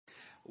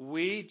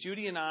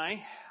Judy and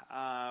I,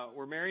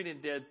 were married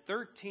and did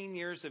 13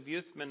 years of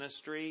youth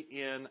ministry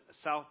in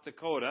South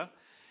Dakota.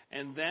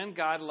 And then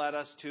God led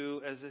us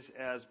to,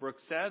 as Brooke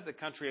said, the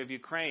country of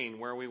Ukraine,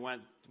 where we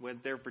went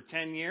there for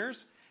 10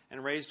 years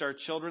and raised our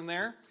children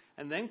there.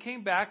 And then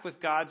came back with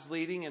God's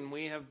leading, and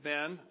we have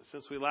been,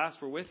 since we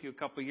last were with you a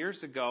couple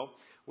years ago,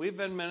 we've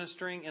been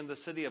ministering in the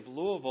city of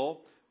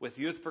Louisville with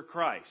Youth for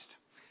Christ.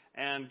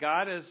 And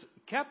God has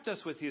kept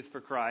us with Youth for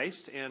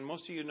Christ, and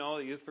most of you know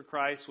that Youth for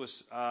Christ was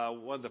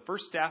one of the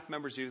first staff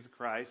members of Youth for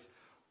Christ,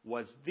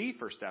 was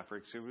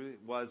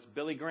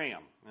Billy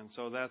Graham. And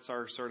so that's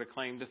our sort of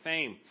claim to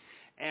fame.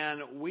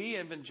 And we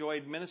have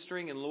enjoyed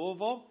ministering in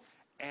Louisville,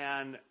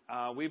 and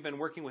we've been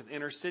working with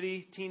inner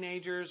city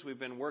teenagers. We've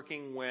been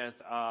working with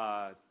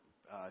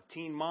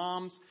teen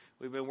moms.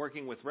 We've been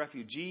working with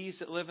refugees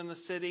that live in the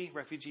city,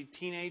 refugee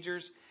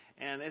teenagers.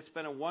 And it's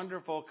been a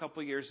wonderful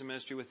couple of years of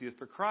ministry with Youth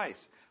for Christ.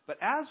 But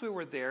as we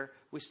were there,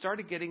 we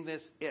started getting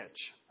this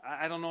itch.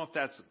 I don't know if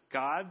that's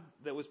God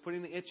that was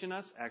putting the itch in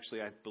us.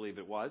 Actually, I believe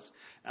it was.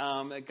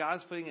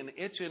 God's putting an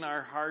itch in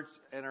our hearts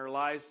and our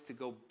lives to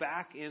go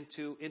back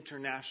into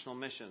international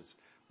missions.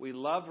 We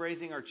love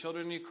raising our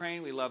children in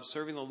Ukraine. We love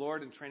serving the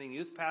Lord and training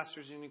youth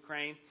pastors in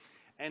Ukraine.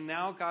 And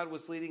now God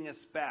was leading us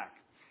back.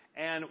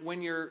 And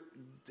when you're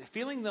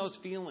feeling those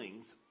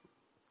feelings,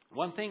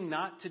 one thing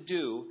not to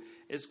do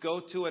is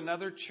go to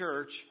another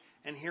church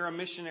and hear a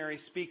missionary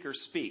speaker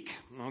speak,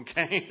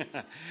 okay?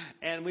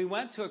 And we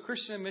went to a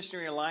Christian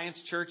Missionary Alliance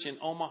church in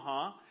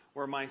Omaha,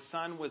 where my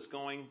son was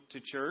going to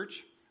church.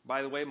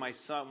 By the way, my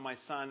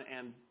son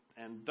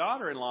and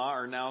daughter-in-law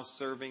are now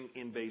serving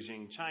in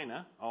Beijing,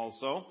 China,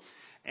 also.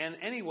 And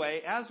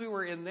anyway, as we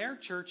were in their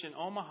church in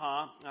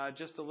Omaha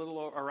just a little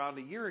around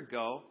a year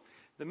ago,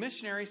 the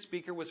missionary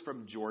speaker was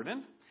from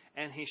Jordan,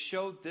 and he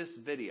showed this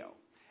video.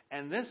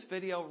 And this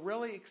video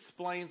really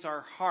explains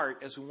our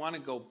heart as we want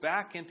to go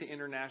back into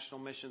international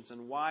missions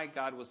and why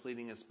God was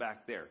leading us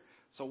back there.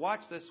 So watch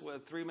this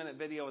 3-minute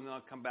video, and then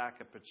I'll come back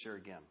and share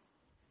again.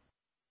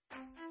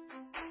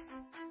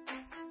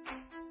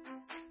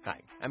 Hi,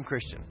 I'm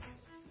Christian.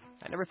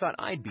 I never thought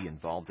I'd be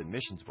involved in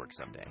missions work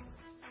someday.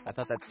 I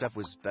thought that stuff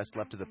was best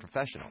left to the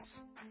professionals.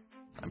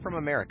 I'm from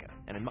America,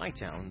 and in my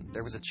town,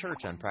 there was a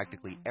church on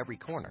practically every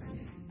corner.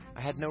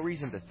 I had no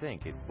reason to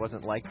think it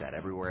wasn't like that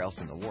everywhere else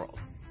in the world.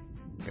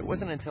 It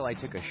wasn't until I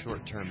took a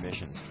short-term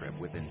missions trip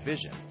with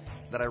Envision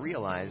that I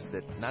realized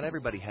that not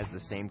everybody has the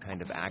same kind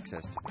of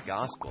access to the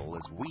gospel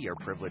as we are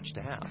privileged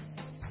to have.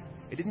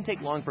 It didn't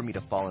take long for me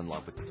to fall in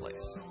love with the place,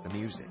 the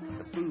music,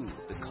 the food,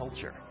 the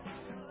culture,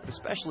 but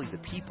especially the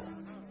people.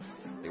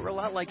 They were a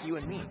lot like you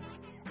and me.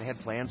 They had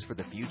plans for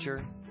the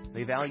future.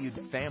 They valued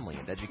family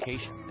and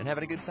education and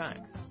having a good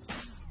time.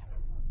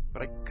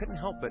 But I couldn't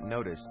help but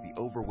notice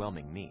the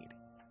overwhelming need.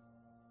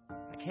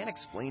 I can't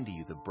explain to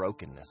you the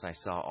brokenness I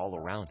saw all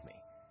around me.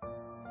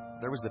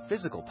 There was the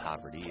physical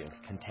poverty of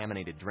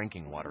contaminated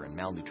drinking water and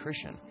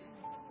malnutrition,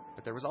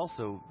 but there was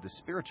also the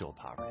spiritual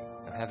poverty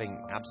of having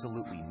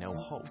absolutely no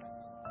hope.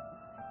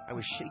 I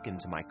was shaken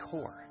to my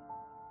core.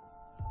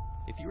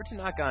 If you were to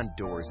knock on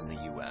doors in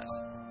the U.S.,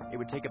 it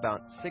would take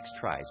about 6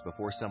 tries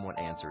before someone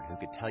answered who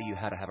could tell you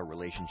how to have a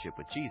relationship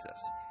with Jesus.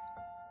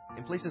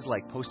 In places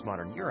like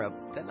postmodern Europe,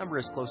 that number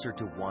is closer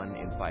to 1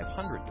 in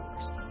 500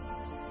 doors.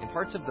 In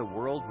parts of the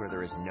world where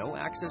there is no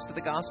access to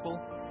the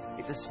gospel,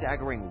 it's a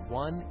staggering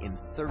 1 in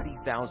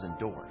 30,000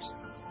 doors.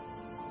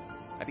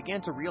 I began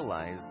to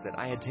realize that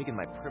I had taken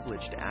my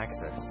privileged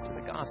access to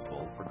the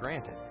gospel for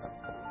granted.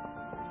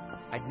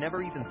 I'd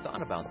never even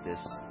thought about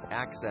this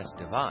access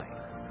divide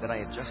that I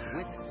had just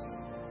witnessed,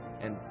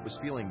 and was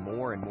feeling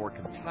more and more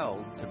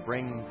compelled to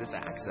bring this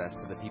access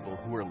to the people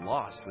who were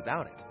lost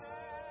without it.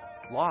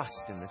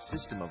 Lost in the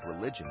system of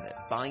religion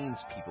that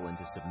binds people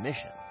into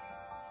submission.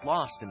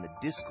 Lost in the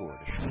discord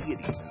of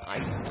deities and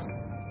idols.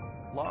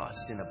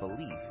 Lost in a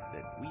belief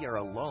that we are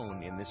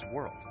alone in this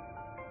world,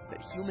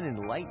 that human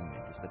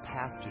enlightenment is the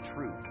path to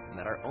truth, and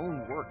that our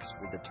own works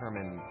will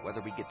determine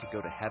whether we get to go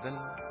to heaven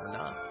or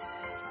not.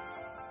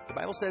 The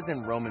Bible says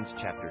in Romans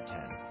chapter 10,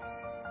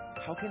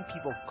 how can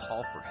people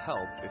call for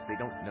help if they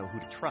don't know who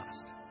to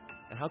trust?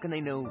 And how can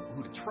they know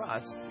who to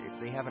trust if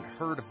they haven't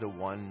heard of the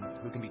one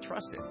who can be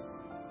trusted?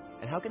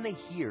 And how can they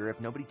hear if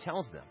nobody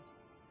tells them?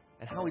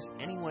 And how is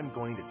anyone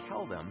going to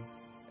tell them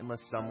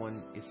unless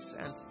someone is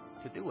sent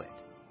to do it?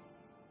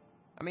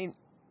 I mean,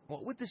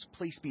 what would this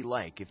place be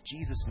like if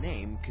Jesus'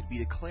 name could be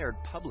declared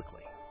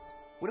publicly?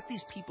 What if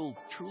these people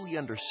truly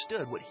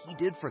understood what he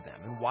did for them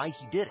and why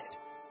he did it?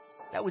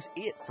 That was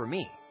it for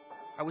me.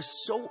 I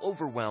was so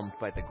overwhelmed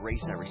by the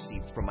grace I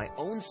received from my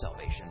own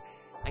salvation,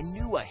 I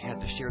knew I had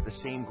to share the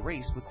same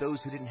grace with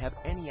those who didn't have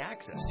any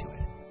access to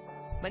it.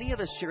 Many of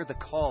us share the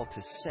call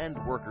to send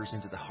workers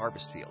into the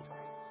harvest field,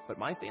 but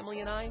my family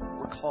and I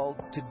were called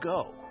to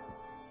go.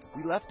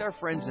 We left our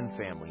friends and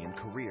family and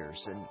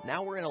careers, and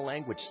now we're in a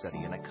language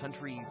study in a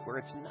country where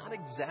it's not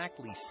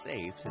exactly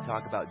safe to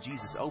talk about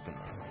Jesus openly.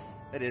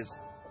 That is,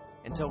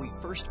 until we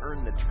first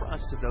earn the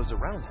trust of those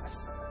around us.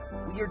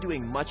 We are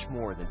doing much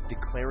more than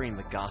declaring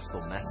the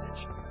gospel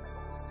message.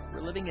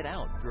 we're living it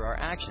out through our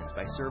actions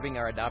by serving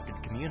our adopted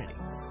community.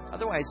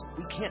 Otherwise,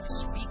 we can't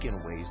speak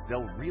in ways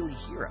they'll really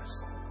hear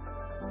us.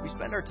 We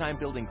spend our time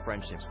building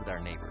friendships with our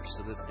neighbors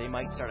so that they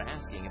might start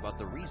asking about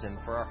the reason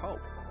for our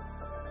hope.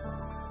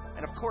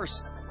 And of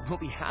course, we'll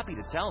be happy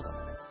to tell them.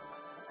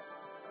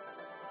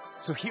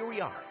 So here we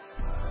are.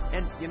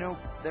 And,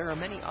 there are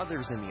many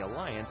others in the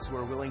Alliance who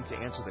are willing to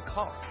answer the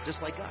call,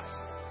 just like us,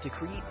 to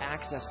create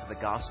access to the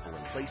gospel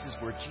in places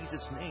where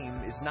Jesus'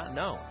 name is not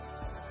known.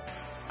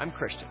 I'm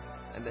Christian,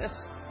 and this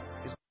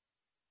is...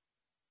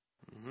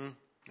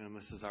 And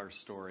this is our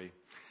story.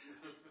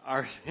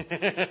 I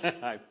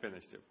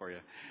finished it for you.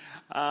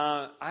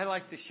 I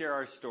like to share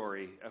our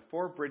story.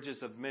 4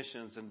 bridges of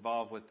missions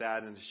involved with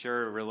that, and to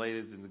share it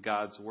related to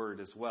God's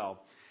Word as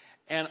well.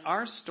 And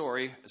our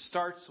story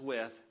starts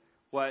with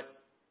what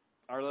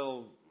our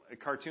little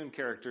cartoon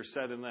character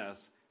said in this.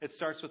 It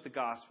starts with the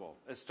gospel.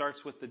 It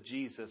starts with the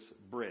Jesus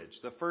bridge,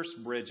 the first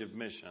bridge of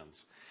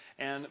missions.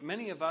 And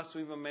many of us,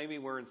 even maybe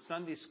were in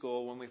Sunday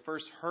school when we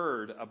first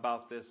heard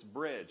about this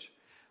bridge.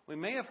 We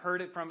may have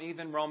heard it from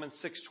even Romans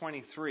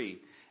 6:23.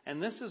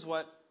 And this is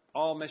what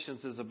all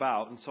missions is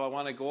about. And so I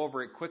want to go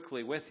over it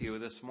quickly with you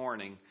this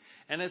morning.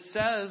 And it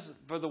says,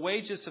 for the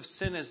wages of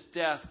sin is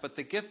death, but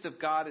the gift of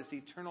God is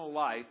eternal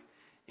life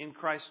in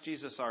Christ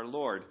Jesus our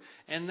Lord.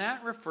 And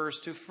that refers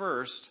to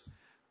first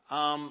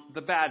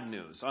the bad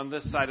news on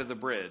this side of the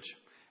bridge.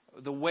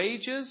 The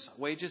wages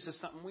is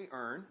something we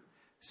earn.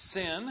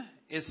 Sin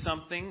is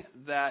something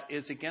that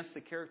is against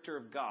the character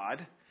of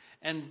God.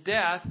 And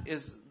death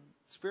is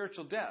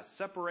spiritual death,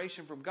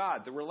 separation from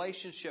God, the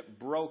relationship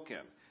broken.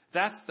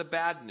 That's the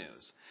bad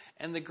news.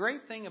 And the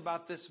great thing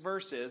about this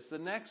verse is the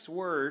next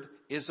word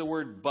is the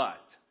word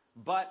but.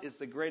 But is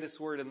the greatest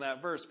word in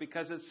that verse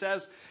because it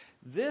says,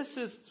 this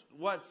is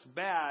what's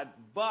bad,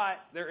 but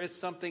there is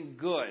something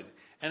good.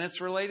 And it's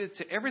related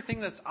to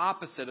everything that's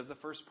opposite of the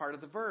first part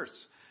of the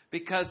verse.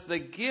 Because the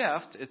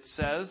gift, it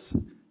says,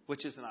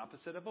 which is an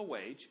opposite of a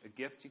wage, a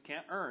gift you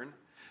can't earn.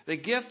 The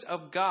gift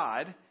of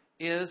God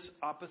is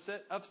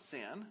opposite of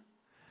sin,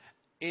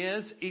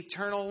 is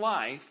eternal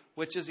life,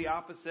 which is the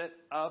opposite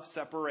of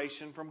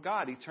separation from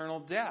God, eternal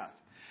death.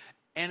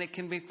 And it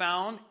can be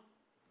found,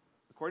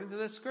 according to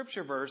this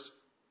scripture verse,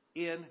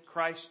 in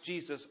Christ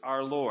Jesus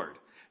our Lord.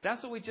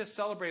 That's what we just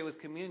celebrate with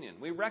communion.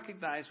 We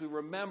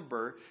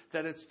remember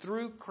that it's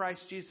through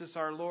Christ Jesus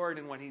our Lord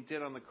and what He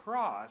did on the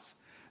cross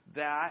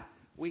that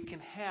we can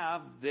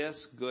have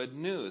this good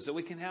news, that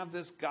we can have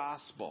this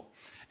gospel.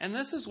 And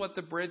this is what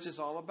the bridge is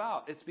all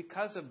about. It's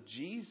because of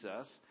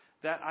Jesus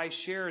that I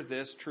share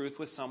this truth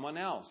with someone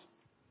else.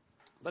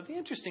 But the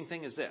interesting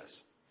thing is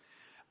this.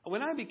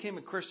 When I became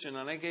a Christian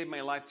and I gave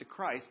my life to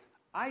Christ,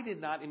 I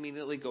did not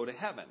immediately go to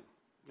heaven.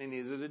 And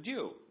neither did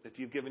you. If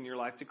you've given your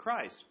life to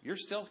Christ, you're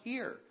still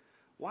here.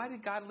 Why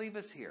did God leave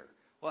us here?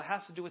 Well, it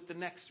has to do with the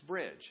next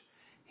bridge.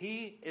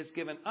 He has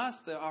given us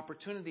the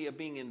opportunity of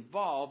being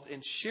involved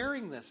in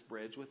sharing this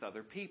bridge with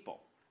other people.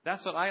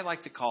 That's what I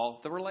like to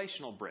call the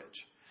relational bridge.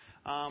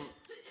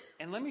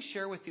 And let me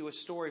share with you a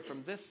story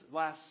from this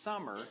last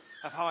summer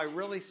of how I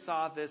really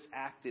saw this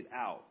acted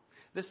out.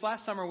 This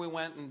last summer we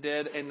went and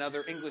did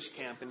another English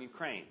camp in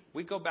Ukraine.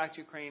 We go back to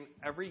Ukraine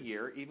every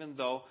year, even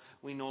though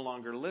we no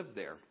longer live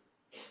there.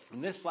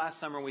 And this last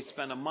summer we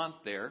spent a month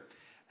there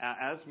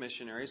as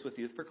missionaries with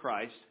Youth for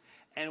Christ.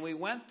 And we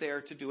went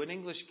there to do an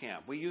English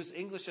camp. We use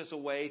English as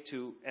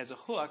a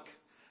hook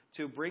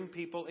to bring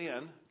people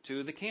in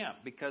to the camp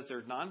because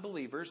they're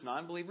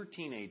non-believer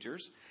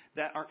teenagers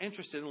that are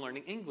interested in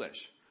learning English.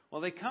 Well,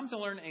 they come to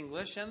learn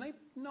English, and they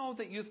know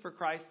that Youth for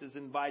Christ is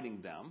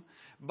inviting them,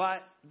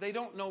 but they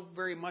don't know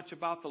very much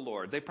about the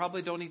Lord. They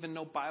probably don't even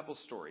know Bible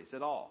stories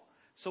at all.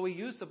 So we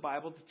use the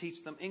Bible to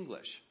teach them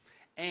English.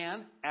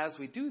 And as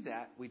we do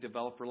that, we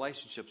develop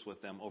relationships with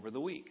them over the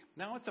week.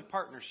 Now, it's a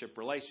partnership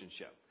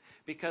relationship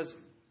because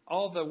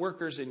all the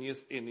workers in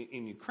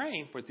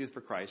Ukraine with Youth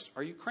for Christ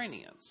are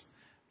Ukrainians.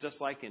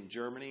 Just like in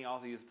Germany, all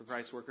the Youth for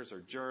Christ workers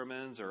are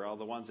Germans, or all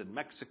the ones in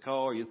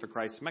Mexico are Youth for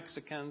Christ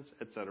Mexicans,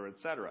 etc.,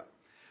 etc.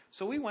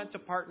 So we went to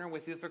partner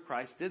with Youth for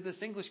Christ, did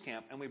this English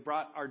camp, and we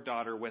brought our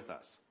daughter with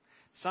us.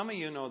 Some of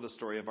you know the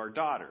story of our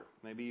daughter.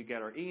 Maybe you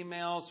get our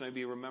emails, maybe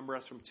you remember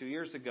us from 2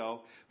 years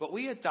ago. But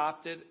we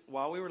adopted,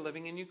 while we were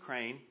living in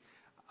Ukraine,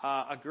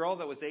 a girl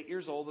that was 8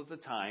 years old at the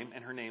time,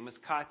 and her name is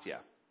Katya.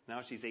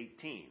 Now she's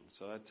 18,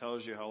 so that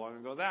tells you how long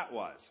ago that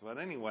was. But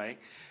anyway,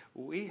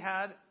 we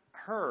had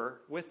her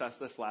with us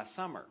this last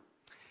summer.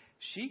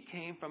 She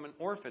came from an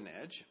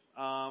orphanage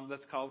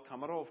that's called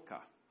Komarovka,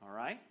 all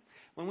right?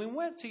 When we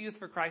went to Youth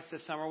for Christ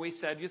this summer, we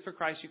said, Youth for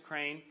Christ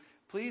Ukraine,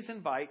 please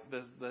invite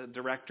the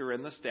director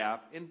and the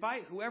staff,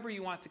 invite whoever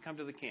you want to come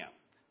to the camp.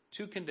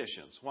 2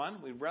 conditions.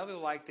 One, we'd rather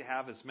like to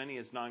have as many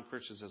as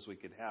non-Christians as we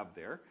could have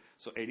there.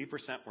 So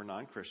 80% were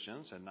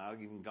non-Christians and not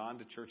even gone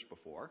to church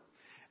before.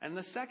 And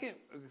the second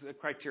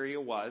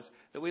criteria was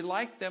that we'd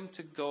like them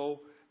to go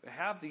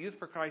have the Youth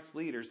for Christ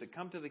leaders that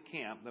come to the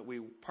camp that we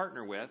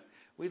partner with.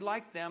 We'd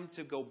like them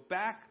to go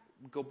back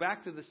go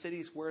back to the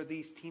cities where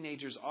these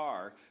teenagers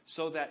are,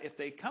 so that if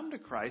they come to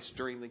Christ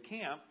during the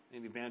camp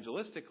and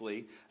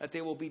evangelistically, that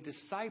they will be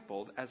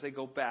discipled as they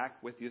go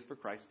back with Youth for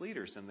Christ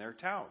leaders in their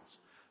towns.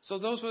 So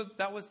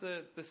that was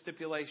the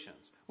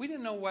stipulations. We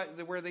didn't know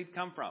where they'd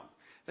come from.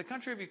 The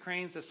country of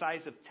Ukraine is the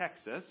size of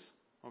Texas,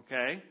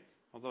 okay?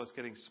 Although it's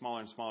getting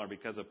smaller and smaller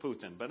because of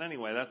Putin. But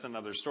anyway, that's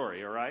another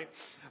story, all right?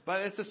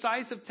 But it's the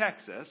size of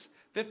Texas,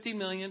 50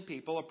 million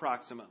people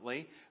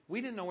approximately.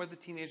 We didn't know where the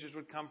teenagers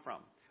would come from.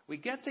 We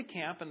get to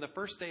camp, and the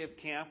first day of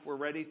camp, we're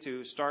ready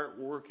to start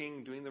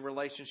working, doing the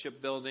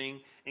relationship building,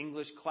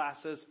 English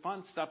classes,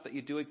 fun stuff that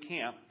you do at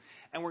camp.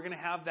 And we're going to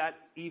have that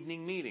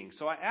evening meeting.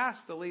 So I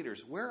asked the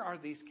leaders, where are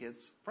these kids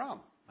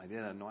from? I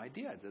had no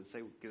idea.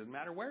 It didn't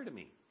matter where to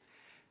me.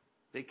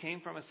 They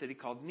came from a city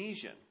called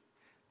Nizhyn.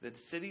 The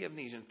city of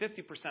Nizhyn,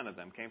 50% of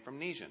them came from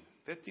Nizhyn.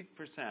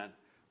 50%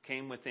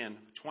 came within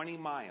 20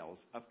 miles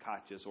of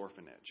Katya's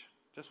orphanage.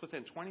 Just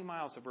within 20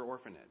 miles of her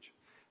orphanage.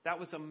 That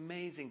was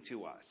amazing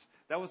to us.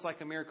 That was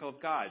like a miracle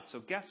of God. So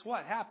guess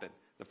what happened?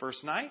 The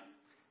first night,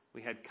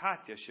 we had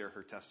Katya share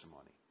her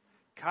testimony.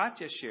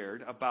 Katya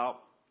shared about,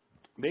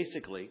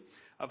 basically,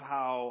 of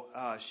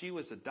how she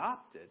was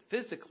adopted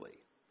physically.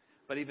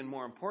 But even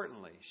more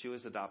importantly, she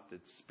was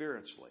adopted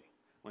spiritually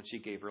when she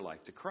gave her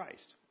life to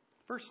Christ.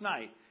 First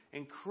night,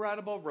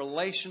 incredible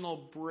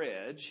relational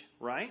bridge,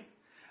 right?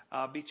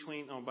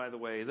 Between, by the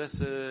way, this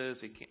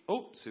is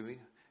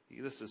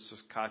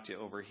Katya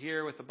over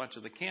here with a bunch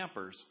of the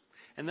campers.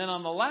 And then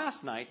on the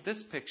last night,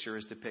 this picture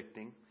is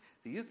depicting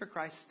the Youth for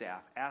Christ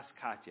staff asked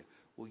Katya,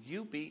 will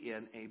you be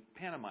in a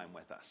pantomime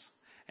with us?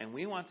 And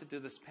we want to do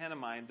this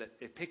pantomime that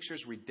it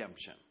pictures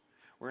redemption.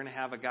 We're going to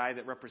have a guy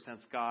that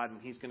represents God, and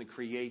he's going to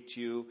create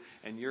you,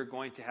 and you're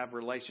going to have a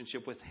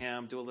relationship with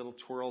him, do a little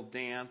twirl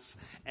dance,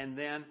 and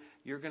then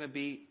you're going to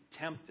be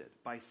tempted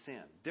by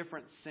sin,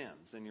 different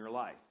sins in your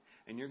life.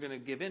 And you're going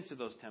to give in to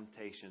those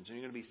temptations, and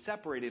you're going to be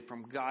separated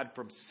from God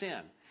from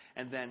sin.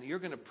 And then you're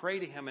going to pray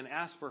to him and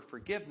ask for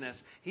forgiveness.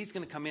 He's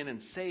going to come in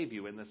and save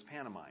you in this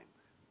pantomime.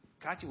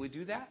 Katya, we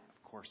do that?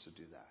 Of course we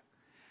do that.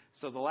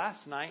 So the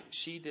last night,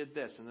 she did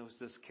this, and there was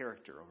this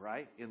character,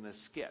 right, in the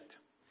skit.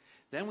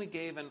 Then we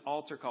gave an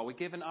altar call. We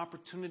gave an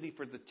opportunity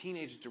for the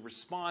teenagers to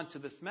respond to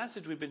this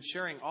message we've been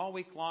sharing all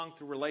week long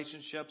through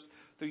relationships,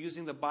 through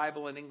using the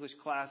Bible in English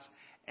class.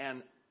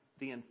 And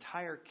the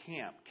entire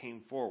camp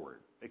came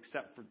forward,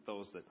 except for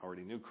those that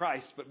already knew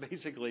Christ. But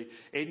basically,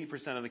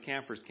 80% of the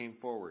campers came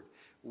forward.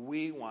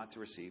 We want to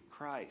receive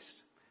Christ.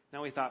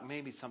 Now we thought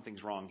maybe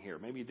something's wrong here.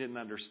 Maybe you didn't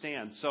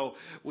understand. So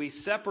we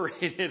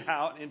separated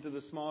out into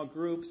the small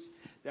groups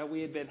that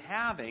we had been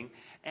having.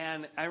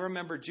 And I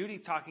remember Judy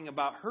talking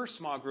about her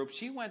small group.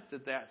 She went to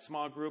that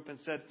small group and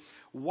said,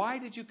 why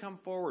did you come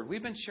forward?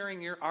 We've been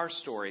sharing our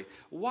story.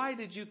 Why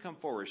did you come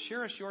forward?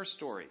 Share us your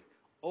story.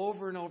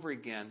 Over and over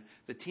again,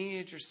 the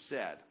teenagers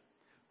said,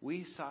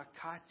 we saw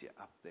Katya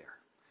up there.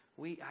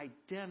 We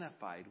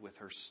identified with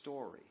her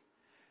story.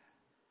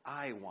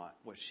 I want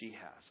what she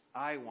has.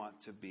 I want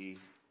to be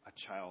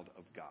a child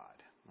of God.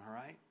 All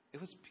right? It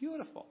was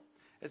beautiful.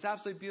 It's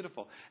absolutely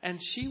beautiful. And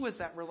she was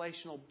that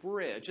relational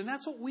bridge. And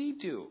that's what we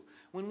do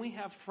when we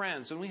have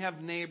friends, when we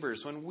have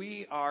neighbors, when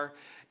we are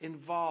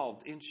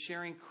involved in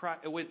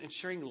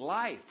sharing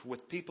life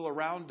with people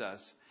around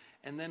us.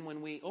 And then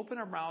when we open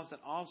our mouths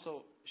and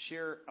also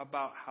share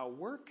about how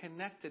we're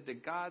connected to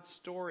God's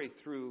story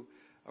through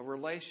a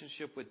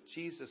relationship with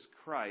Jesus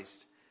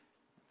Christ,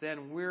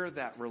 then we're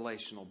that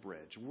relational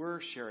bridge.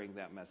 We're sharing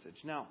that message.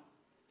 Now,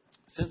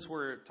 since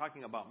we're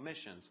talking about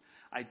missions,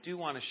 I do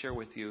want to share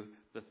with you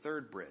the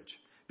third bridge,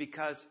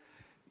 because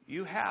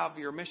you have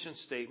your mission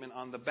statement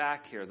on the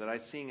back here that I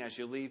sing as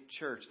you leave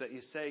church, that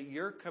you say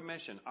your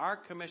commission, our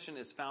commission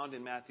is found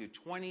in Matthew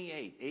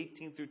 28,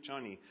 18 through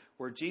 20,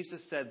 where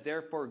Jesus said,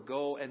 therefore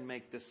go and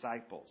make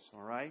disciples.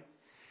 All right?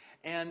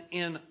 And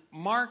in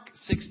Mark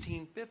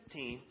 16,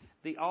 15,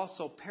 the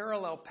also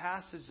parallel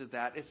passage of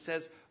that, it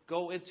says,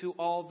 go into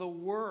all the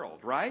world,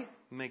 right?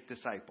 Make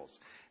disciples.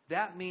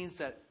 That means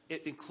that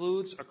it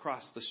includes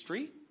across the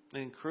street, it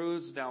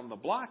includes down the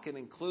block, it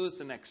includes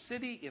the next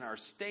city, in our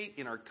state,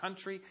 in our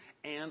country,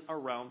 and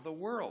around the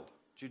world.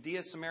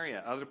 Judea,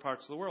 Samaria, other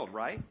parts of the world,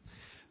 right?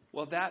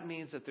 Well, that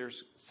means that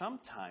there's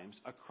sometimes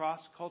a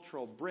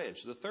cross-cultural bridge,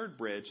 the third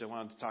bridge I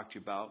wanted to talk to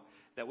you about,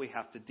 that we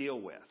have to deal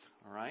with,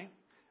 all right?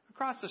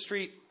 Across the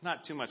street,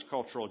 not too much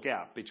cultural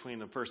gap between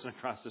the person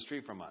across the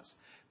street from us.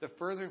 The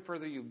further and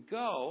further you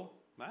go,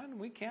 man,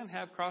 we can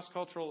have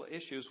cross-cultural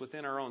issues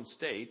within our own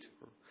state.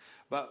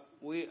 But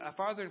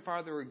farther and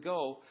farther we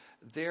go,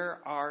 there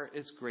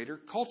is greater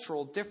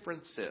cultural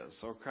differences,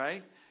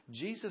 okay?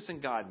 Jesus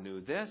and God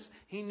knew this.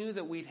 He knew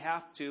that we'd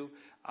have to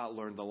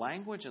learn the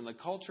language and the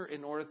culture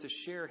in order to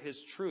share His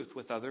truth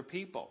with other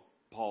people.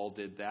 Paul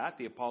did that,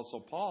 the Apostle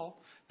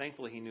Paul.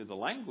 Thankfully, he knew the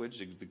language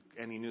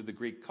and he knew the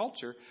Greek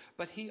culture.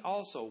 But he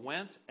also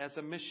went as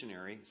a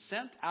missionary,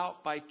 sent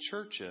out by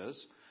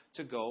churches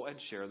to go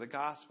and share the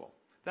gospel.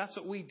 That's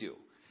what we do.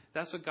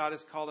 That's what God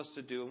has called us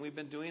to do. And we've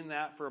been doing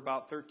that for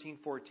about 13,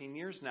 14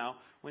 years now,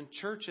 when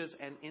churches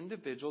and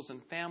individuals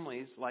and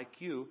families like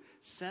you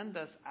send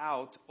us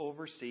out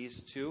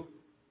overseas to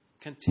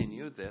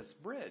continue this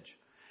bridge.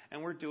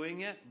 And we're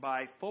doing it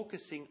by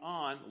focusing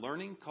on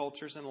learning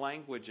cultures and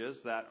languages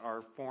that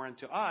are foreign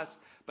to us,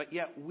 but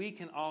yet we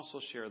can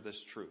also share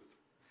this truth.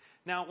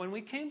 Now, when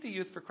we came to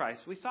Youth for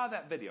Christ, we saw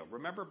that video.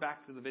 Remember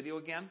back to the video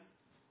again?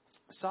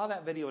 Saw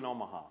that video in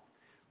Omaha.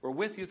 We're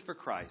with Youth for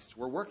Christ.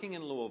 We're working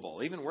in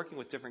Louisville, even working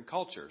with different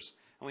cultures.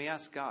 And we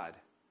asked God,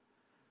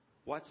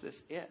 what's this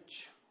itch?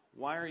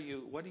 What are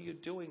you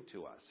doing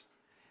to us?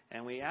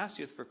 And we asked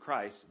Youth for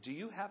Christ, do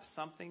you have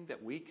something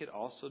that we could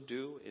also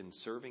do in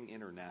serving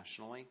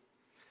internationally?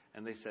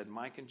 And they said,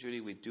 Mike and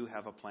Judy, we do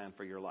have a plan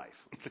for your life.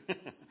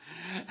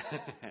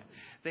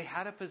 They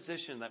had a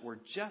position that we're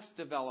just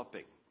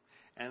developing.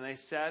 And they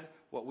said,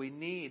 what we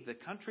need, the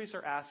countries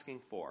are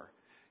asking for.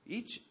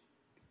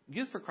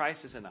 Youth for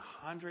Christ is in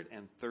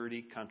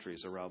 130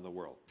 countries around the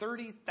world.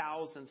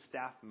 30,000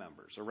 staff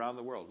members around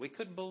the world. We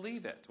couldn't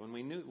believe it when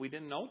we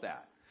didn't know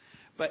that.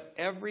 But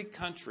every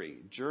country,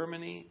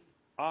 Germany,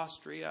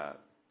 Austria,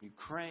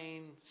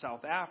 Ukraine,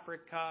 South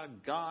Africa,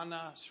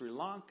 Ghana, Sri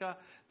Lanka,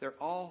 they're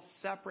all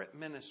separate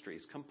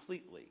ministries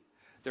completely.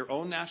 Their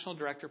own national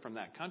director from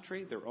that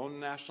country, their own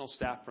national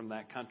staff from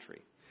that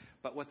country.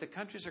 But what the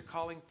countries are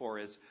calling for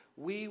is,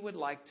 we would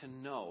like to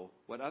know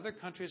what other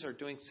countries are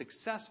doing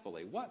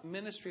successfully. What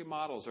ministry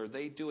models are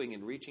they doing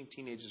in reaching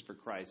teenagers for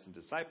Christ and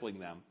discipling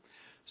them,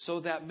 so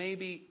that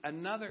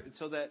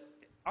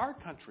our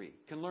country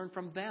can learn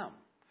from them.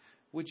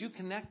 Would you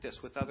connect us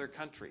with other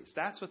countries?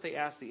 That's what they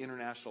asked the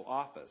international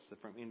office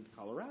in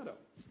Colorado.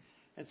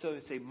 And so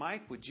they say,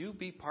 Mike, would you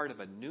be part of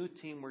a new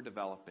team we're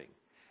developing?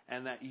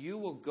 And that you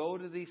will go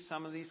to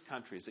some of these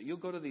countries, that you'll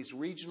go to these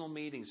regional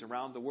meetings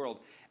around the world,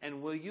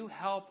 and will you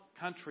help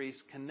countries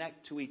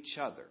connect to each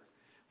other?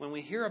 When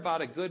we hear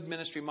about a good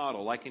ministry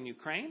model, like in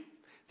Ukraine,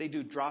 they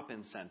do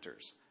drop-in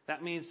centers.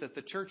 That means that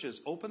the churches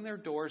open their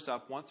doors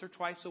up once or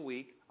twice a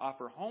week,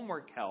 offer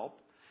homework help,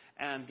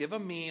 and give a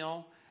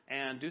meal,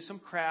 and do some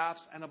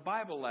crafts and a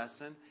Bible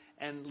lesson,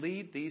 and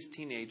lead these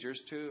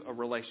teenagers to a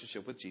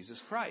relationship with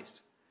Jesus Christ.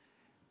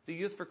 The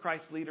Youth for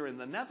Christ leader in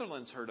the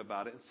Netherlands heard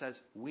about it and says,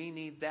 we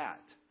need that.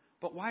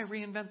 But why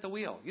reinvent the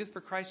wheel? Youth for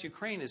Christ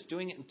Ukraine is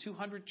doing it in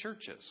 200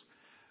 churches.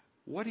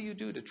 What do you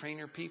do to train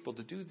your people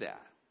to do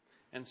that?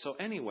 And so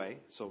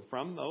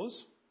from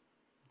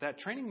that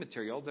training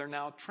material, they're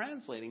now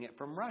translating it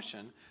from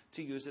Russian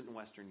to use it in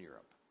Western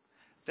Europe.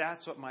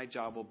 That's what my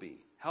job will be,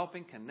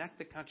 helping connect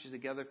the countries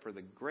together for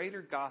the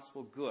greater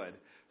gospel good,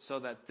 so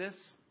that this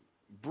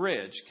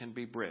bridge can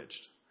be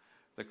bridged.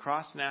 The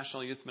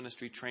cross-national youth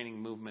ministry training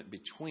movement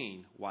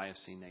between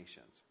YFC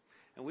nations.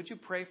 And would you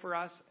pray for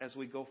us as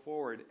we go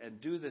forward and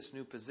do this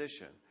new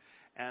position?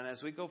 And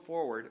as we go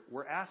forward,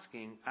 we're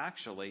asking,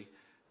 actually,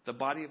 the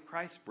Body of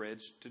Christ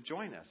Bridge to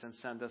join us and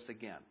send us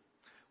again.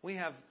 We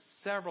have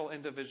several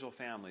individual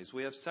families.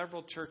 We have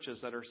several churches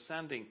that are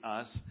sending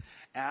us,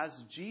 as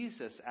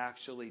Jesus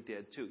actually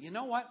did too. You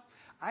know what?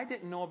 I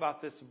didn't know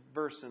about this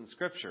verse in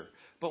Scripture.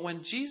 But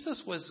when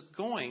Jesus was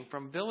going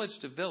from village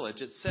to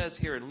village, it says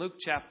here in Luke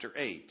chapter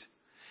 8,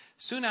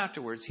 soon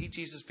afterwards,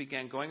 Jesus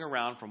began going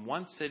around from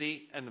one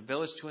city and a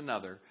village to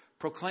another,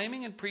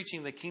 proclaiming and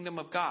preaching the kingdom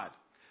of God.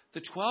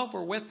 The 12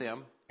 were with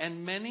him,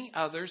 and many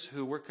others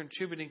who were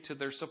contributing to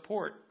their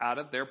support out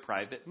of their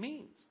private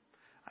means.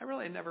 I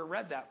really never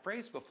read that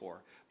phrase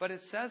before. But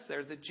it says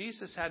there that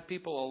Jesus had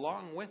people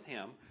along with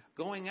him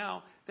going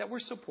out that were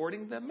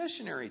supporting the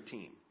missionary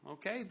team,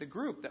 the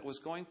group that was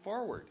going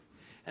forward.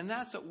 And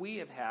that's what we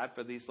have had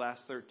for these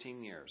last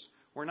 13 years.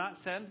 We're not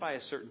sent by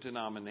a certain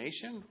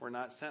denomination. We're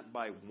not sent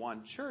by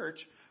one church.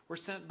 We're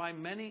sent by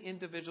many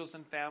individuals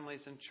and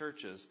families and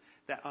churches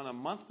that on a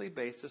monthly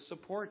basis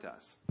support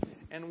us.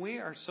 And we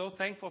are so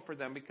thankful for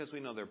them, because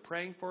we know they're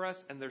praying for us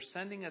and they're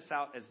sending us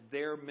out as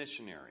their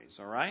missionaries,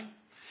 all right?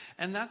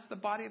 And that's the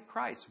body of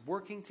Christ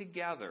working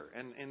together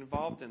and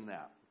involved in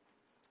that.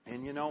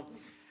 And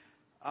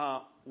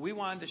we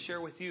wanted to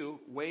share with you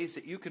ways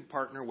that you could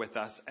partner with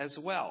us as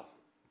well.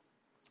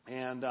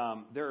 And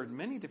there are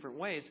many different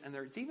ways, and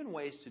there's even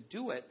ways to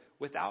do it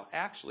without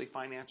actually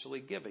financially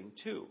giving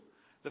too.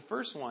 The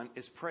first one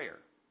is prayer.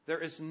 There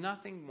is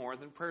nothing more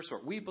than prayer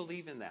support. We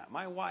believe in that.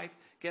 My wife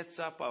gets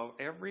up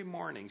every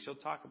morning. She'll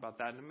talk about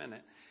that in a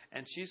minute.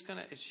 And she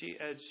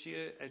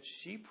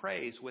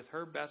prays with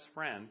her best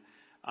friend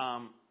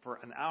for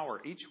an hour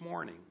each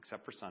morning,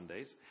 except for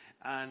Sundays,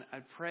 and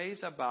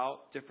prays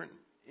about different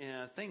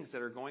things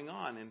that are going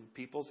on in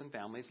people's and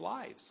families'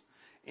 lives.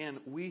 And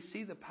we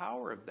see the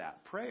power of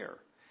that prayer.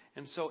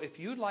 And so if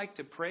you'd like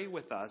to pray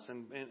with us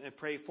and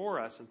pray for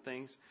us and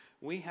things,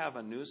 we have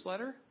a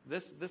newsletter.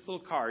 This little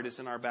card is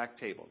in our back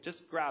table.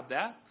 Just grab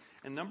that.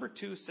 And number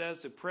 2 says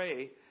to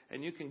pray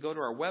And you can go to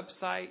our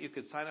website. You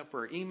could sign up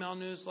for our email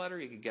newsletter.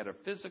 You could get a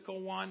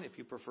physical one if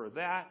you prefer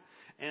that.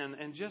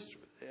 And just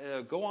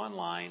go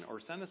online or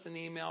send us an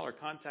email or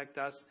contact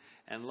us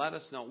and let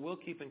us know. We'll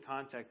keep in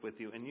contact with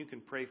you, and you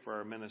can pray for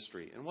our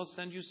ministry. And we'll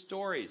send you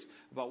stories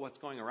about what's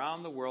going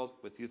around the world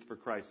with Youth for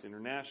Christ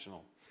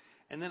International.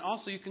 And then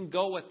also you can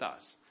go with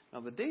us.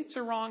 Now, the dates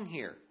are wrong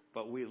here,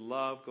 but we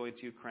love going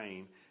to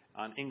Ukraine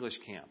on English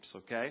camps,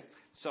 okay?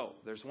 So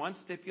there's one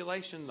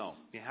stipulation, though.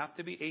 You have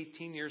to be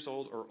 18 years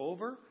old or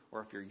over,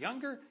 or if you're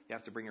younger, you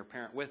have to bring your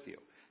parent with you.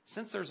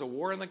 Since there's a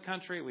war in the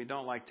country, we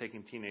don't like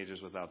taking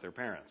teenagers without their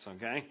parents,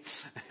 okay?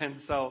 And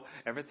so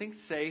everything's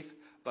safe,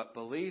 but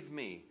believe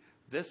me,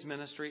 this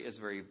ministry is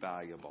very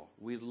valuable.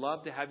 We'd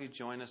love to have you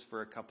join us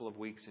for a couple of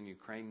weeks in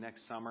Ukraine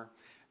next summer.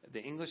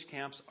 The English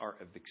camps are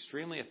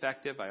extremely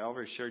effective. I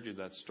already shared you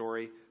that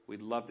story.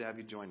 We'd love to have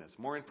you join us.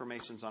 More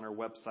information's on our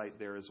website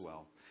there as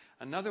well.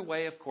 Another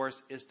way, of course,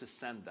 is to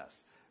send us.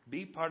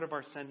 Be part of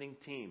our sending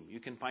team. You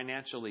can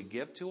financially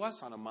give to us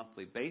on a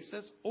monthly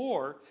basis,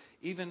 or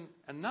even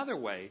another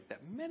way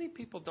that many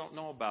people don't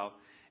know about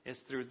is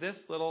through this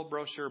little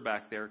brochure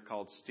back there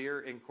called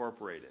Steer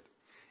Incorporated.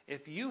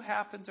 If you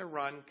happen to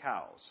run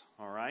cows,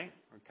 all right,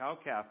 or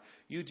cow-calf,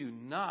 you do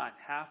not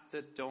have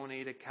to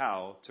donate a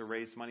cow to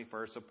raise money for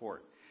our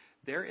support.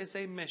 There is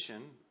a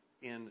mission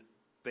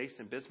based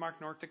in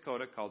Bismarck, North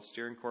Dakota called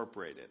Steer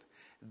Incorporated.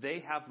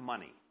 They have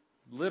money.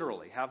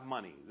 Literally have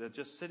money. They're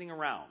just sitting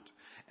around.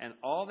 And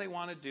all they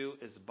want to do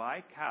is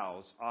buy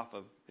cows off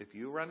of, if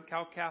you run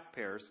cow-calf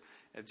pairs,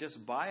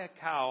 just buy a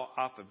cow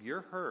off of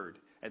your herd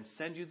and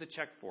send you the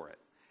check for it.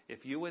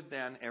 If you would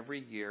then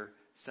every year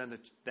send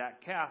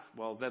that calf,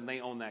 well, then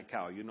they own that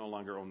cow. You no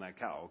longer own that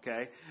cow,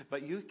 okay?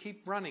 But you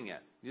keep running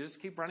it. You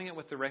just keep running it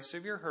with the rest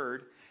of your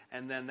herd,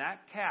 and then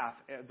that calf,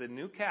 the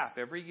new calf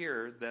every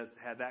year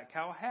that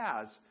cow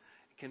has,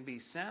 can be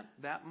sent,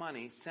 that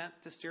money sent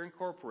to Steer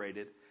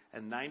Incorporated,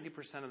 and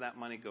 90% of that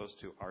money goes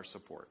to our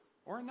support.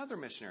 Or another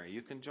missionary.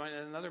 You can join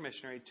another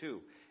missionary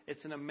too.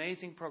 It's an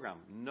amazing program.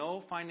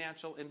 No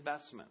financial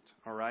investment,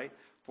 all right,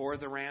 for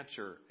the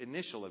rancher,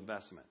 initial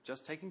investment.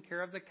 Just taking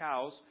care of the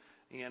cows,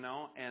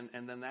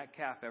 and then that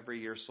calf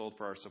every year sold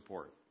for our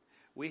support.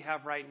 We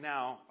have right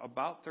now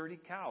about 30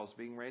 cows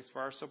being raised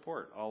for our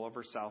support all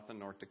over South and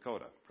North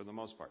Dakota for the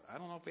most part. I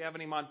don't know if we have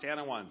any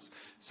Montana ones,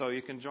 so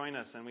you can join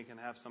us and we can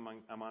have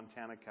a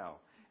Montana cow.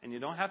 And you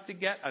don't have to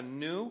get a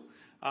new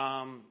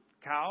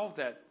cow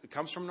that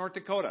comes from North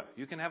Dakota.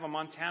 You can have a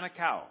Montana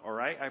cow, all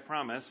right? I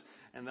promise.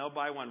 And they'll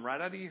buy one right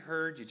out of your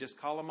herd. You just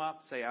call them up,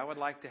 say, I would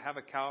like to have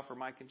a cow for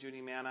Mike and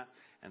Judy Manna,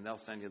 and they'll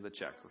send you the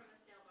check.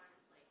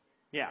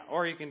 Yeah,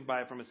 or you can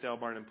buy it from a sale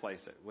barn and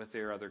place it with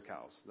their other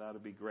cows. That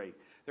would be great.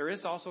 There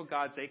is also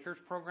God's Acres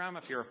program.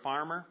 If you're a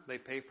farmer, they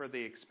pay for the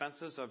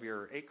expenses of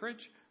your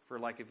acreage. For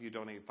like if you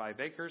donate 5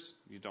 acres,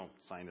 you don't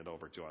sign it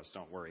over to us.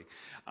 Don't worry.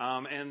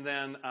 And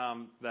then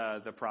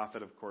the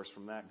profit, of course,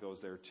 from that goes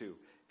there too.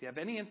 If you have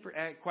any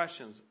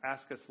questions,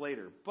 ask us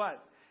later.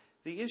 But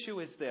the issue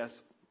is this,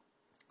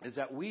 is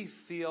that we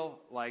feel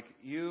like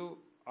you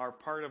are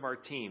part of our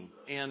team.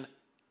 And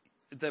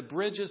the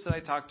bridges that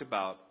I talked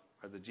about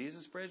are the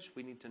Jesus bridge.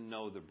 We need to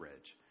know the bridge.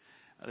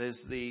 There's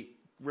the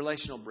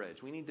relational bridge.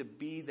 We need to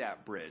be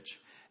that bridge.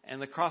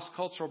 And the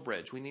cross-cultural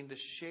bridge. We need to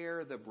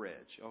share the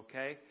bridge,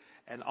 okay?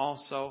 And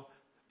also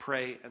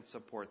pray and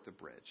support the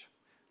bridge.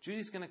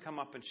 Judy's going to come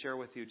up and share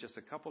with you just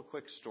a couple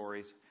quick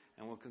stories,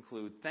 and we'll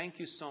conclude. Thank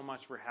you so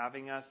much for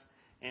having us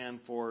and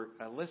for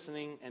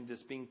listening and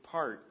just being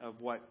part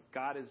of what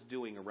God is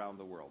doing around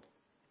the world.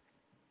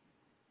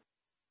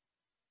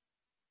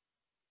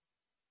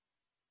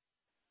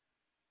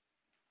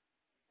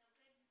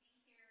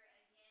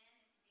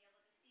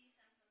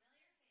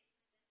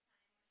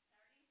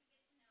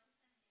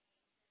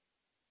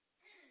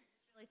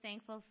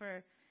 Thankful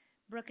for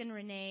Brooke and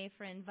Renee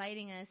for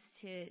inviting us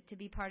to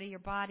be part of your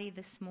body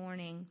this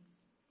morning.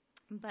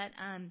 But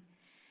I'm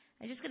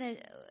just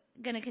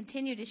gonna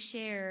continue to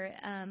share.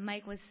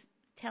 Mike was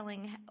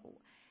telling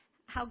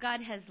how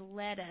God has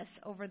led us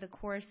over the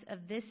course of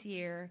this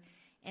year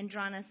and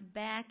drawn us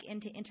back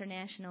into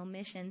international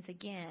missions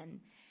again.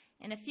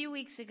 And a few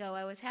weeks ago,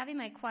 I was having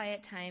my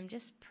quiet time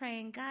just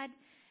praying, God,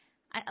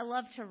 I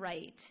love to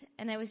write.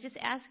 And I was just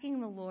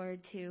asking the Lord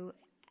to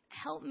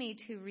help me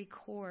to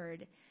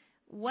record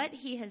what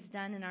He has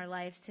done in our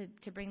lives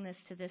to bring this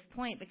to this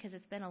point, because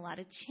it's been a lot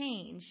of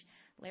change.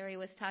 Larry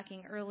was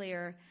talking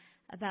earlier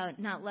about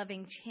not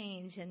loving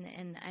change,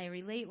 and I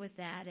relate with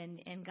that,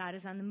 and God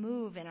is on the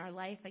move in our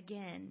life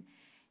again.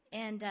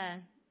 And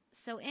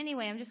so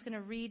anyway, I'm just going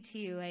to read to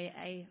you.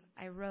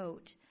 I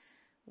wrote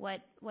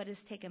what has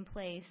taken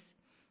place.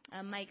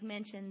 Mike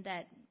mentioned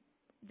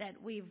that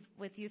we've,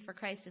 with Youth for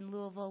Christ in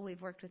Louisville,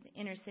 we've worked with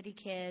inner city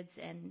kids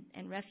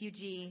and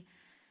refugee.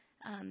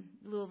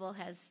 Louisville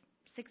has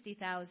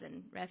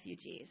 60,000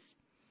 refugees.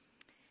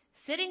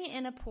 Sitting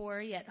in a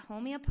poor yet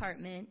homey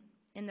apartment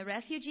in the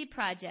refugee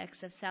projects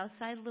of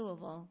Southside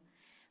Louisville,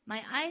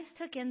 my eyes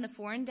took in the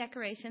foreign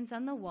decorations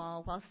on the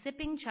wall while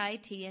sipping chai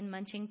tea and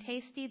munching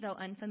tasty though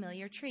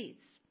unfamiliar treats.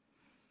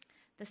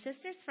 The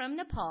sisters from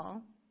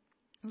Nepal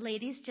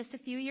ladies just a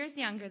few years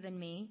younger than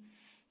me,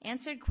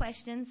 answered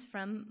questions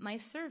from my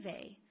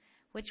survey,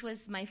 which was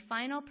my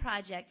final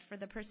project for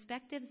the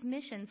Perspectives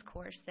Missions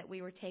course that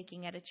we were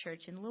taking at a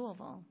church in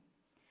Louisville.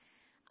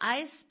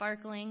 Eyes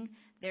sparkling,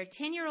 their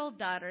 10-year-old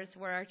daughters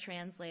were our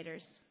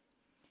translators.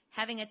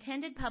 Having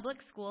attended public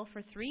school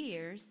for 3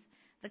 years,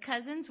 the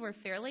cousins were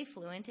fairly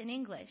fluent in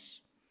English.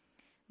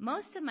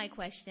 Most of my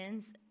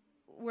questions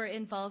were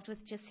involved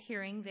with just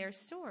hearing their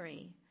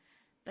story.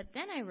 But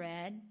then I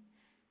read,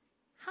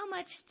 how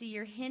much do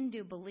your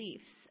Hindu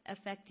beliefs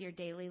affect your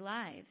daily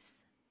lives?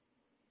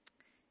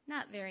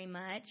 Not very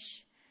much.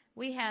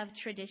 We have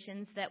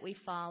traditions that we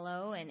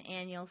follow and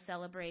annual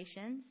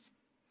celebrations.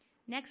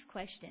 Next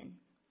question.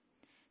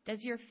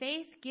 Does your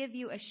faith give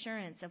you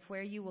assurance of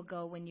where you will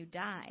go when you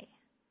die?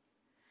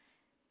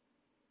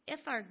 If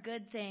our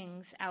good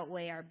things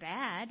outweigh our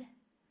bad,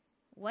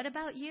 what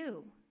about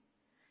you?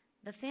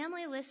 The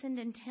family listened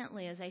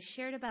intently as I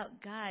shared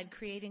about God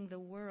creating the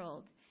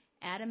world,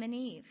 Adam and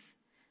Eve,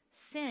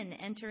 sin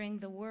entering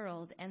the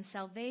world, and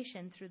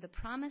salvation through the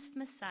promised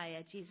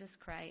Messiah, Jesus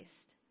Christ.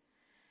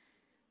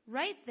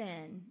 Right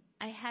then,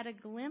 I had a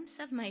glimpse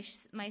of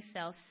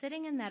myself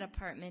sitting in that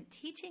apartment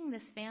teaching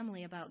this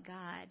family about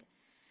God.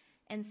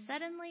 And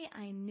suddenly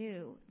I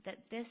knew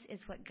that this is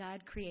what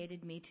God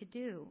created me to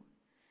do.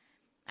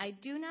 I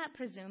do not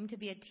presume to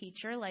be a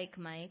teacher like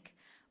Mike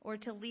or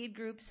to lead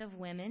groups of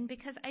women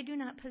because I do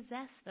not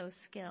possess those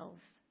skills.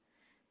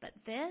 But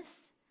this,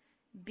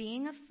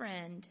 being a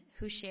friend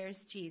who shares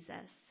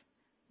Jesus,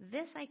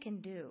 this I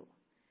can do.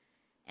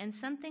 And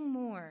something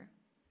more.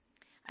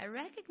 I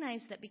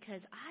recognize that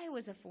because I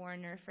was a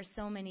foreigner for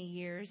so many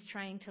years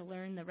trying to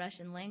learn the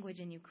Russian language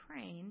in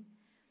Ukraine,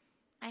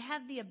 I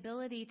have the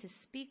ability to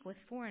speak with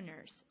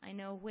foreigners. I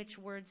know which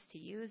words to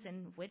use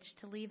and which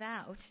to leave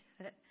out.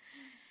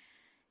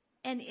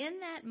 And in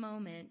that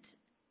moment,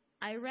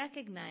 I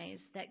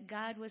recognized that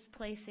God was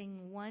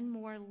placing one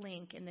more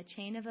link in the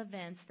chain of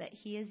events that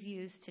He has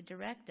used to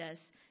direct us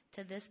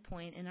to this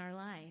point in our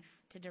life,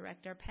 to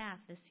direct our path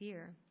this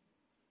year.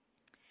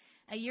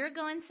 A year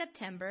ago in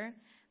September,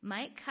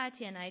 Mike,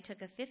 Katya, and I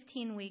took a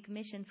 15-week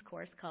missions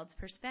course called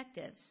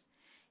Perspectives.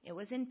 It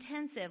was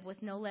intensive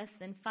with no less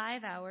than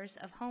 5 hours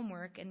of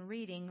homework and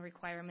reading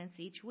requirements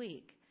each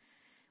week.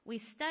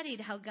 We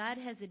studied how God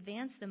has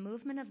advanced the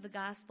movement of the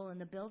gospel in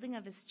the building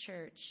of His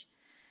church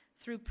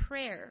through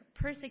prayer,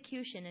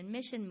 persecution, and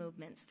mission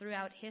movements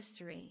throughout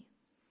history.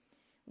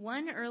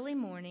 One early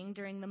morning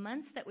during the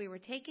months that we were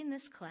taking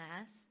this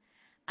class,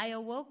 I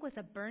awoke with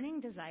a burning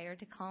desire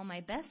to call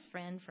my best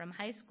friend from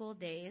high school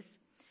days.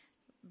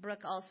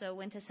 Brooke also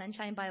went to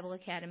Sunshine Bible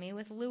Academy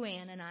with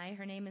Luann and I.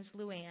 Her name is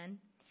Luann.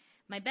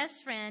 My best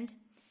friend,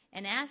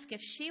 and ask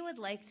if she would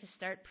like to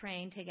start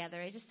praying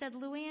together. I just said,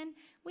 Luann,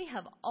 we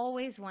have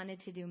always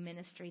wanted to do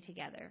ministry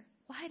together.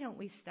 Why don't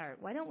we start?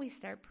 Why don't we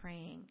start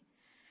praying?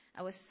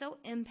 I was so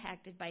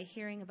impacted by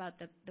hearing about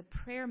the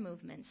prayer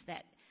movements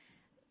that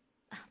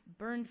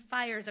burned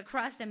fires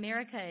across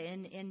America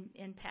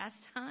in past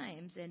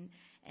times,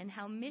 and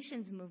how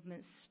missions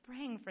movements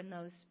sprang from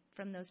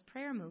those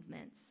prayer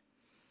movements.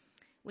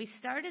 We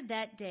started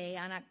that day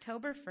on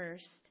October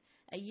 1st,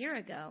 a year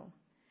ago,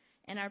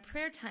 and our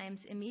prayer times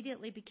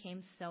immediately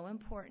became so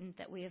important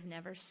that we have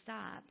never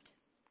stopped.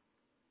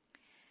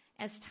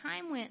 As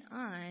time went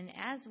on,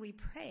 as we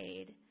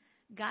prayed,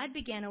 God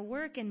began a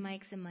work in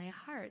Mike's and my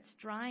hearts,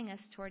 drawing us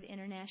toward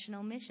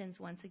international missions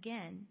once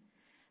again.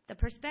 The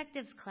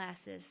Perspectives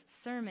classes,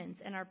 sermons,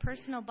 and our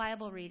personal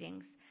Bible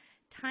readings,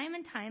 time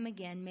and time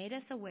again, made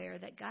us aware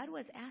that God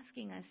was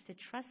asking us to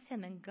trust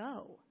Him and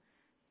go.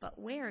 But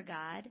where,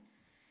 God?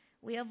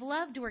 We have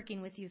loved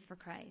working with Youth for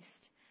Christ.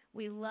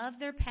 We love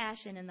their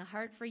passion and the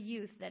heart for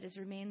youth that has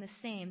remained the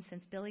same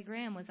since Billy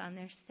Graham was on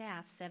their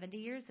staff 70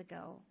 years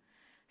ago.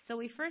 So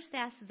we first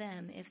asked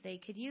them if they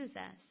could use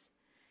us.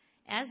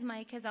 As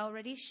Mike has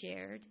already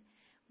shared,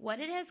 what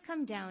it has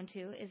come down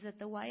to is that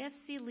the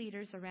YFC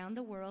leaders around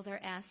the world are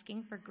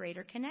asking for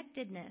greater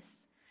connectedness.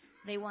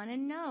 They want to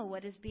know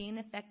what is being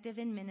effective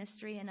in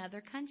ministry in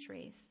other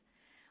countries.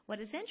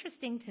 What is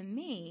interesting to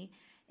me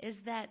is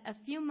that a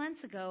few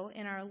months ago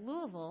in our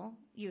Louisville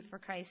Youth for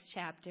Christ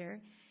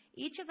chapter,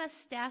 each of us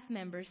staff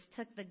members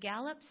took the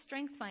Gallup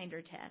Strength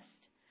Finder test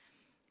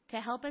to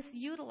help us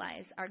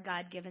utilize our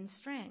God-given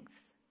strengths.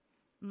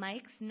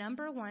 Mike's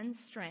number one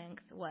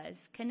strength was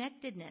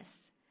connectedness,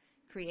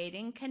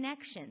 creating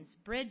connections,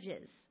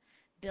 bridges,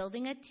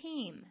 building a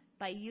team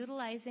by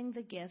utilizing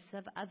the gifts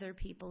of other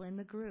people in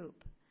the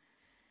group.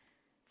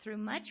 Through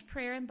much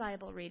prayer and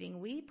Bible reading,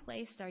 we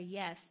placed our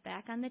yes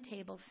back on the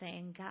table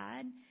saying,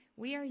 God,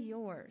 we are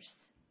yours.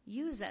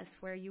 Use us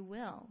where you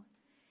will.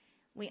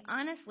 We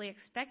honestly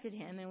expected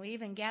Him, and we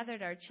even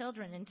gathered our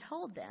children and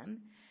told them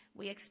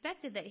we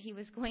expected that He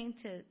was going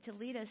to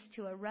lead us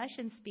to a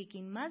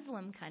Russian-speaking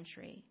Muslim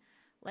country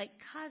like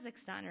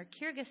Kazakhstan or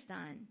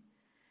Kyrgyzstan.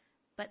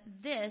 But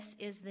this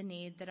is the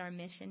need that our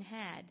mission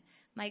had.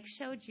 Mike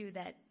showed you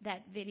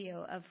that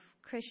video of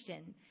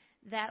Christian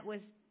that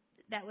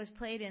was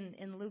played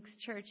in Luke's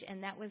church,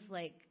 and that was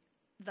like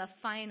the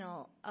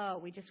final,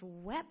 we just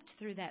wept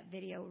through that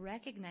video,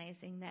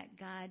 recognizing that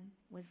God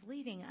was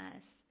leading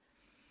us.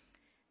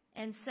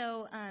 And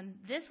so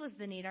this was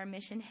the need our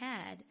mission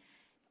had.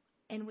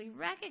 And we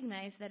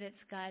recognize that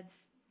it's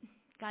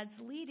God's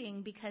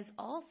leading because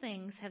all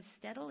things have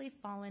steadily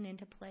fallen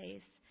into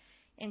place,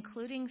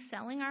 including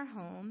selling our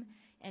home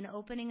and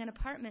opening an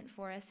apartment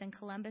for us in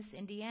Columbus,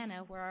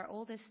 Indiana, where our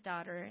oldest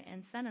daughter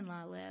and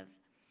son-in-law live.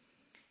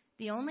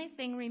 The only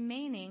thing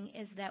remaining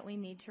is that we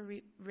need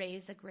to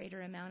raise a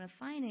greater amount of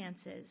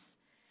finances.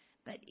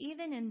 But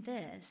even in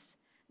this,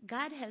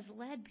 God has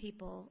led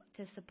people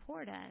to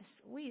support us.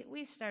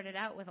 We started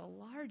out with a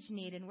large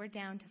need, and we're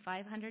down to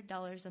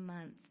 $500 a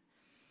month.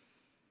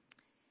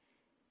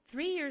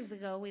 3 years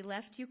ago, we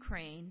left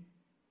Ukraine.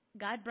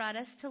 God brought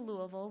us to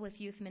Louisville with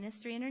Youth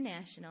Ministry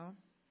International,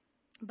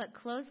 but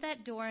closed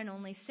that door in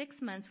only 6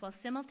 months while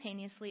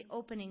simultaneously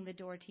opening the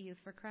door to Youth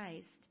for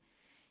Christ.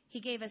 He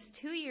gave us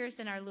 2 years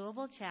in our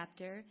Louisville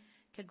chapter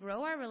to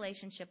grow our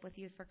relationship with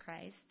Youth for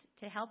Christ,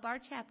 to help our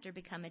chapter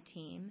become a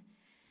team,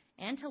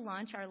 and to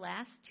launch our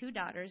last 2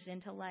 daughters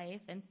into life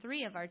and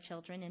 3 of our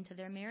children into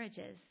their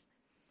marriages.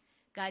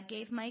 God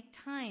gave Mike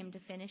time to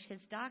finish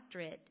his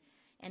doctorate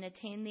and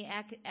attain the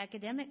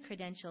academic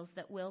credentials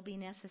that will be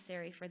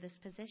necessary for this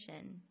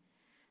position.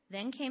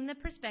 Then came the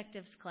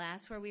perspectives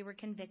class where we were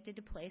convicted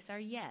to place our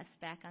yes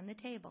back on the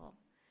table.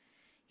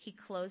 He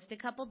closed a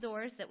couple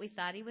doors that we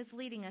thought he was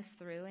leading us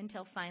through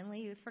until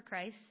finally Youth for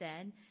Christ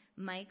said,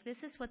 "Mike,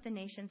 this is what the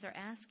nations are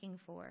asking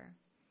for."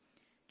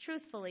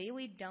 Truthfully,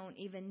 we don't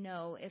even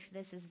know if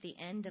this is the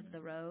end of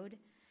the road.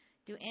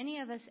 Do any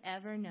of us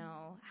ever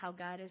know how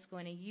God is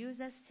going to use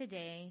us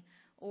today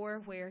or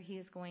where he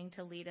is going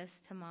to lead us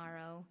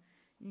tomorrow?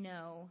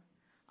 No.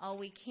 All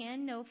we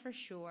can know for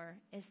sure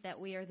is that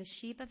we are the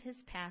sheep of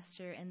his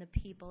pasture and the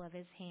people of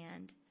his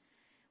hand.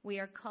 We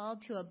are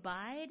called to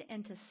abide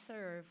and to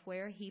serve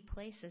where he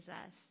places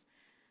us,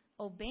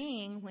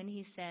 obeying when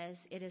he says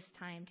it is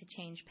time to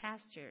change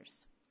pastures.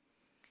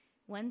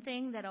 One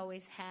thing that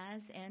always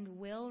has and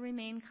will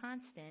remain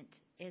constant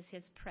is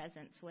his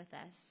presence with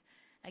us.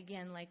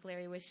 Again, like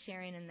Larry was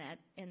sharing in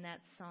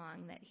that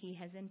song, that he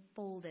has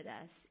enfolded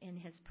us in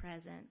his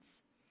presence.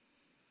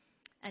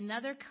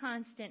 Another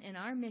constant in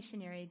our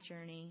missionary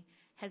journey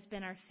has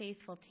been our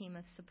faithful team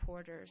of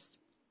supporters.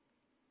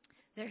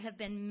 There have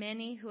been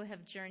many who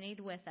have journeyed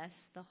with us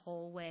the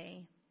whole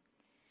way.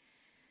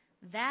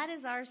 That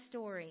is our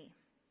story,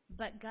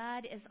 but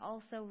God is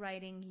also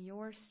writing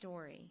your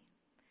story.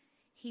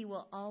 He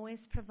will always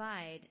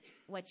provide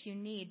what you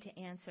need to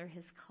answer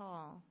his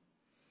call.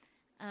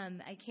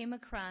 I came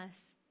across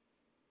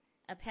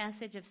a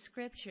passage of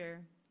Scripture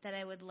that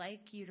I would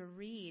like you to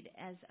read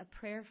as a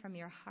prayer from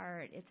your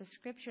heart. It's a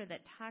Scripture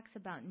that talks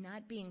about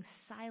not being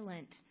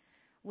silent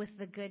with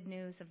the good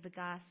news of the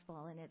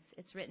gospel, and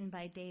it's written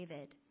by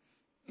David.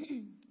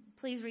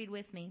 Please read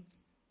with me.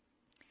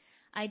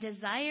 I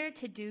desire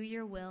to do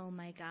your will,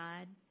 my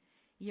God.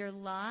 Your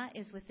law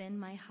is within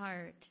my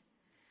heart.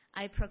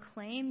 I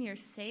proclaim your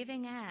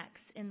saving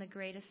acts in the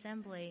great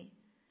assembly.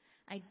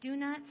 I do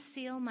not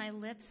seal my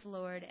lips,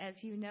 Lord, as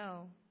you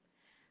know.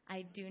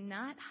 I do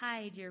not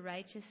hide your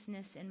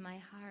righteousness in my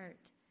heart.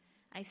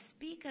 I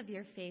speak of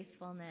your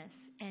faithfulness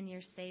and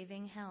your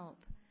saving help.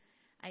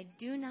 I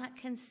do not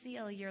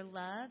conceal your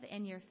love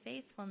and your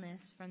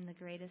faithfulness from the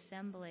great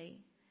assembly.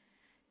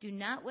 Do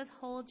not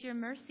withhold your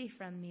mercy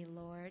from me,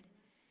 Lord.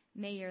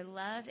 May your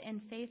love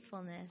and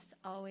faithfulness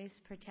always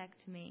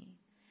protect me.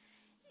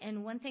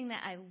 And one thing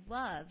that I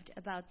loved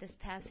about this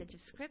passage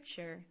of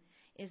Scripture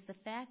is the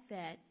fact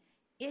that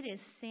it is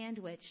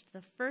sandwiched.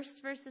 The first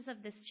verses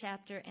of this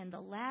chapter and the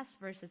last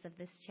verses of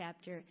this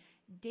chapter,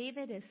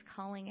 David is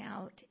calling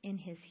out in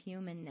his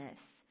humanness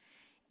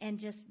and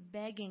just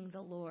begging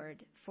the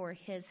Lord for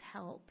his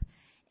help.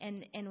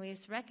 And we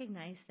just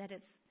recognize that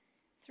it's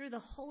through the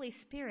Holy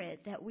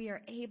Spirit that we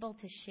are able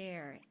to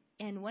share.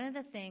 And one of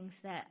the things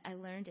that I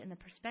learned in the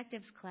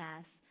perspectives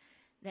class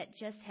that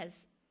just has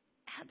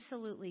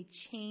absolutely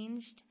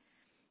changed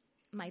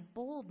my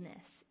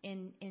boldness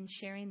in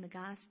sharing the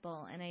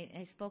gospel, and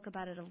I spoke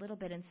about it a little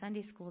bit in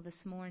Sunday school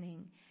this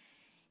morning.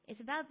 It's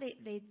about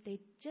they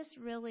just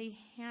really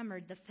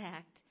hammered the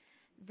fact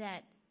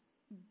that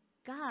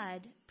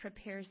God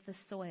prepares the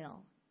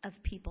soil of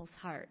people's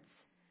hearts.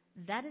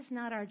 That is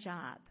not our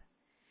job.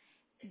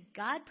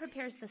 God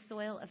prepares the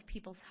soil of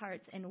people's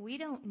hearts, and we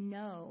don't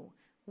know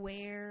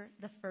where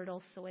the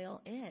fertile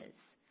soil is.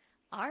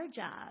 Our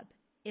job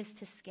is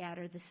to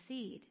scatter the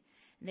seed.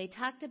 They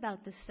talked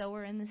about the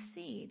sower and the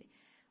seed.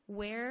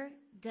 Where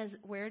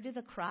do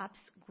the crops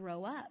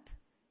grow up?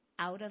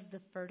 Out of the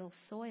fertile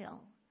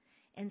soil.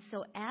 And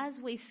so as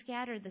we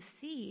scatter the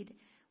seed,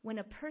 when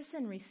a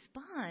person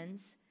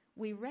responds,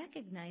 we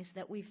recognize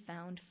that we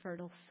found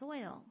fertile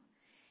soil.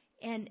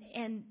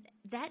 And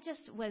that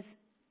just was,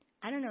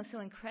 so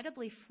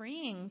incredibly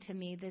freeing to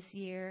me this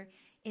year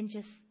in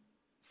just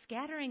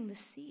scattering the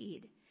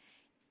seed.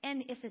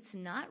 And if it's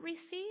not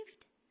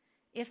received,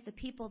 if the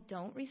people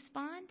don't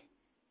respond,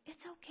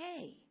 it's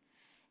okay.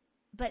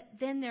 But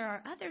then there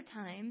are other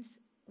times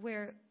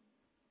where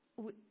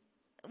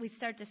we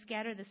start to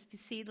scatter the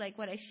seed like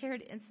what I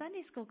shared in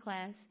Sunday school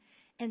class,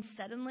 and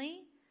suddenly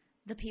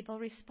the people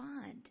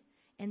respond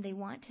and they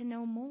want to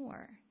know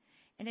more.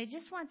 And I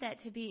just want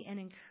that to be an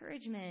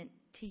encouragement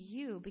to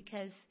you,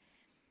 because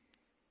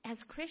as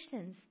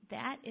Christians,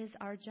 that is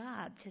our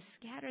job, to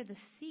scatter the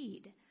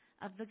seed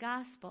of the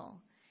gospel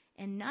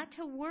and not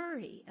to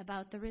worry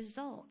about the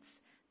results.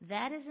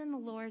 That is in the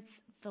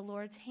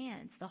Lord's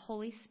hands. The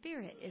Holy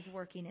Spirit is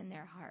working in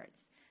their hearts.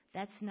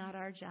 That's not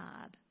our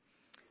job.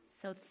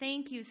 So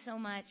thank you so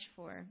much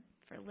for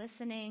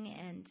listening.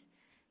 And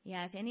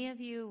yeah, if any of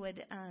you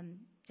would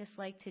just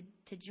like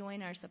to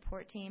join our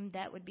support team,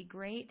 that would be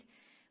great.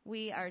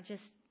 We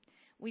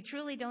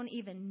truly don't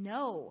even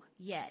know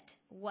yet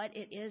what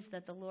it is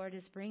that the Lord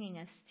is bringing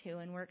us to,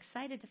 and we're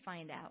excited to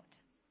find out.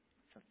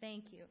 So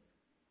thank you.